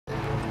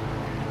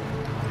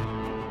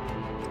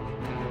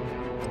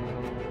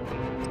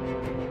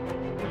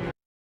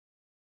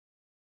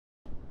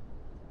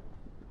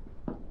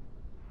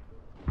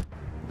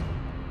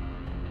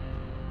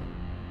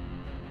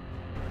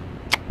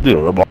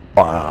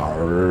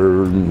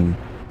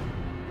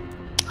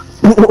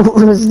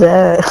What was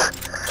that?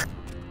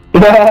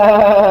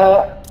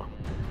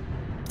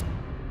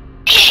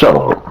 Shut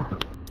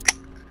up.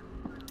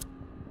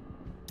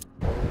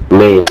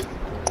 Me.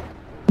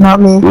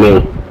 Not me.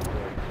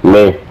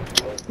 Me.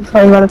 You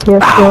probably got a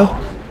PS4.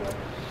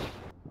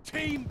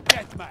 Team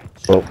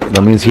Deathmatch. Oh,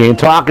 that means he ain't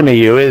talking to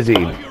you, is he?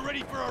 Are you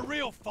ready for a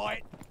real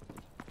fight?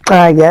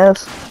 I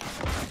guess.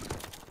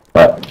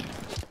 What?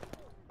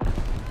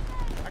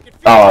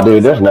 Oh,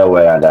 dude, there's no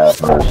way I died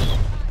first.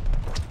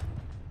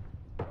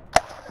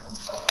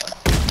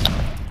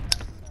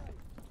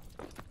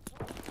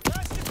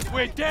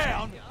 We're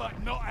down,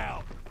 but not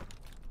out.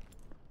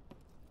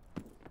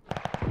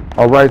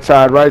 Oh, right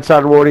side,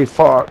 Woody,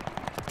 fuck.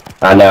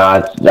 I know,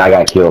 I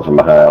got killed from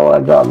behind when I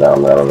dropped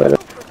down the elevator.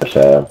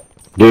 So.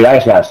 Dude, I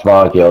just got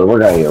spawn killed. We're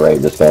gonna get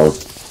raped this thing.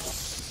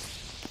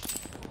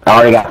 I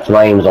already got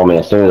flames on me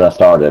as soon as I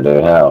started,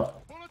 dude. How?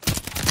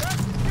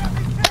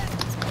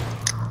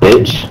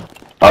 Bitch.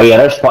 Oh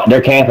yeah,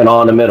 they're camping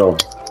all in the middle.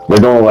 They're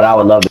doing what I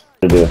would love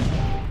to do.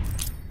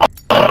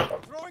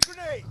 Throwing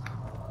grenade.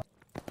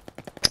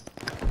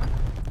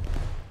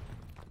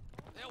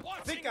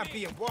 I think I'm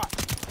being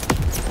watched.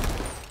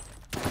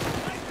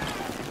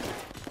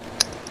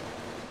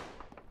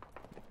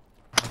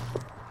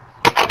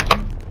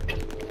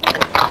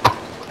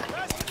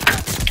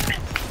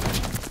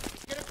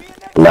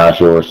 Now it's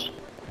yours.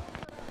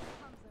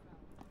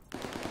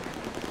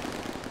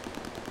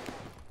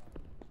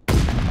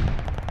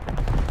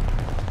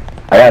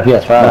 I got a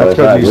PS5. That's it's because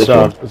not you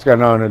suck. glitching. It's got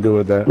nothing to do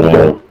with that.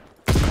 Yeah.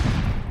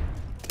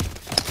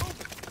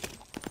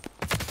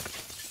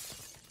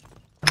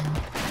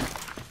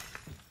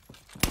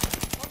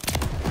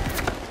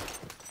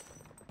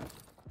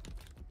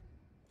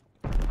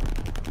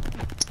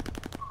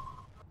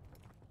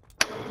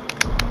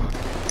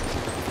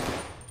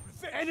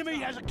 The enemy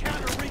has a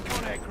counter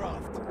recon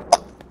aircraft.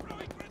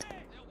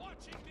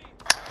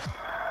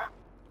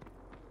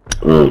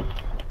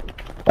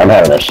 I'm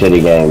having a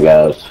shitty game,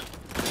 guys.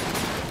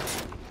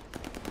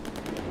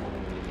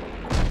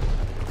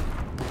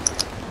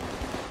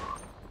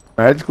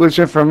 It's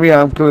glitching for me.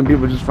 I'm killing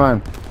people just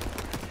fine.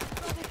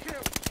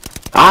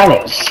 I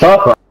didn't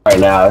suck right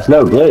now. It's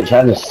no glitch.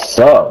 I just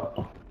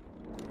suck.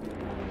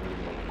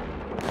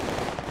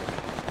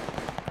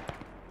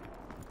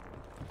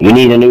 You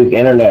need a new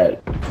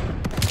internet.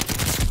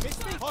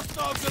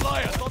 Hostile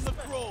Goliath on the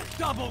crawl.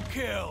 Double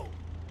kill.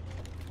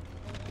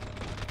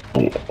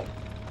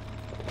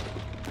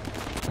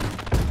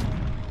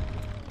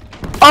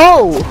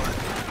 Oh!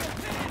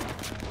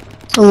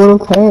 It's a little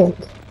tank.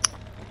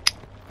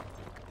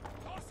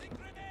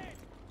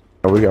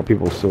 Oh, we got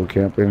people still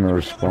camping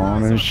or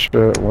spawn and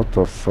shit. What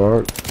the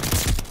fuck?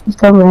 Just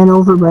got ran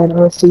over by an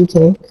RC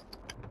tank.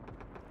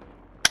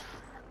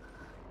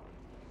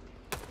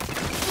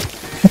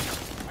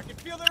 I can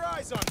feel their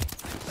eyes on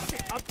me.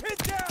 I'm pinned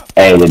down.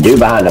 Hey, the dude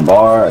behind the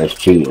bar is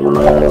cheating,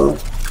 man.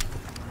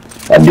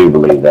 I do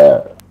believe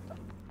that.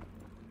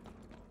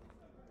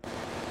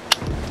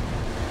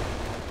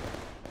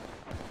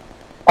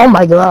 Oh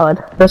my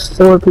god, that's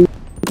 4 people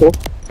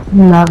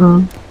in that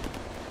room.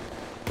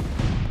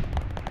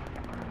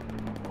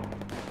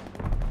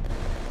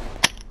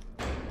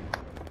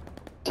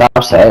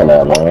 Stop saying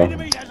that,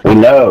 man. We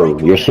know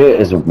your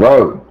shit is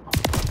broke.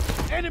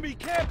 Enemy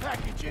care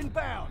package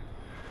inbound.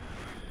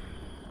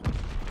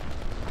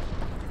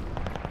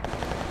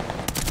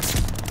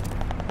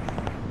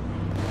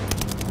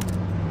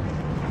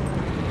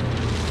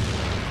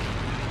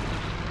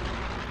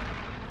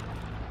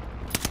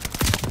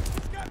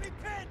 Got me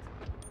pinned.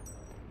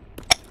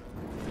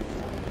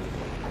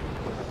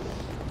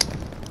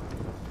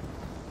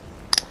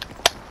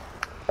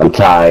 I'm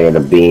tired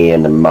of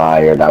being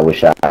admired. I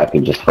wish I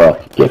could just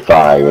fucking get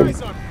fired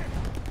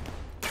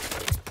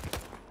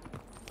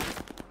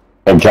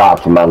and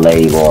drop from my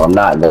label. I'm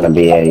not gonna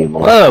be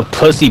able Oh,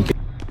 pussy.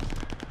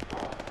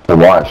 to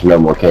watch no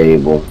more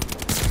cable.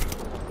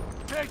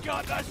 Pick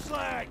up that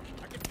slag.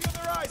 I can feel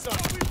their eyes on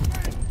me.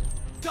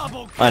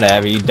 Double kill.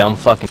 Whatever, you dumb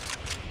fucking.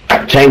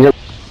 Changing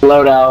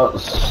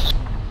loadouts.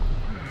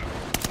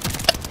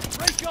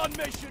 Recon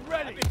mission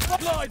ready.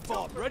 Glide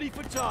bomb ready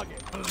for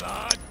target.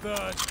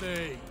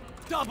 Bloodthirsty.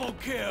 Double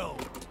kill.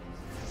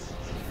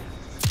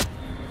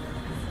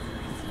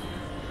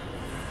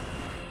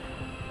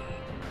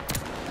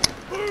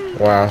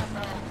 Wow.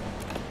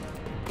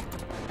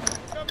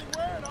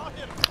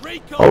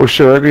 Recon. Oh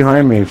shit, right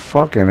behind me.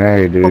 Fucking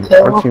A, dude.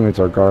 Our teammates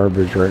are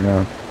garbage right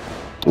now.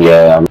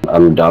 Yeah,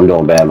 I'm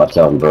doing bad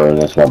myself, bro.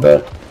 That's not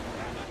bad.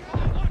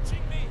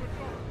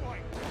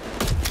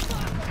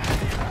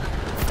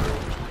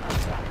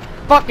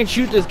 Fucking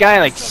shoot this guy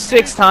like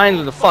 6 times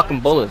with the fucking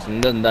bullets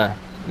and doesn't die.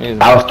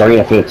 Amazing. I was 3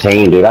 and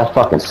 15, dude. I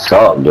fucking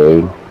suck,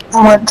 dude.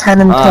 I went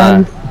 10 and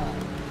 10.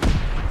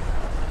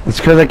 It's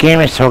because the game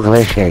is so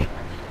glitchy.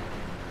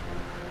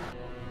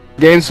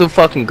 Game's so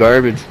fucking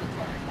garbage.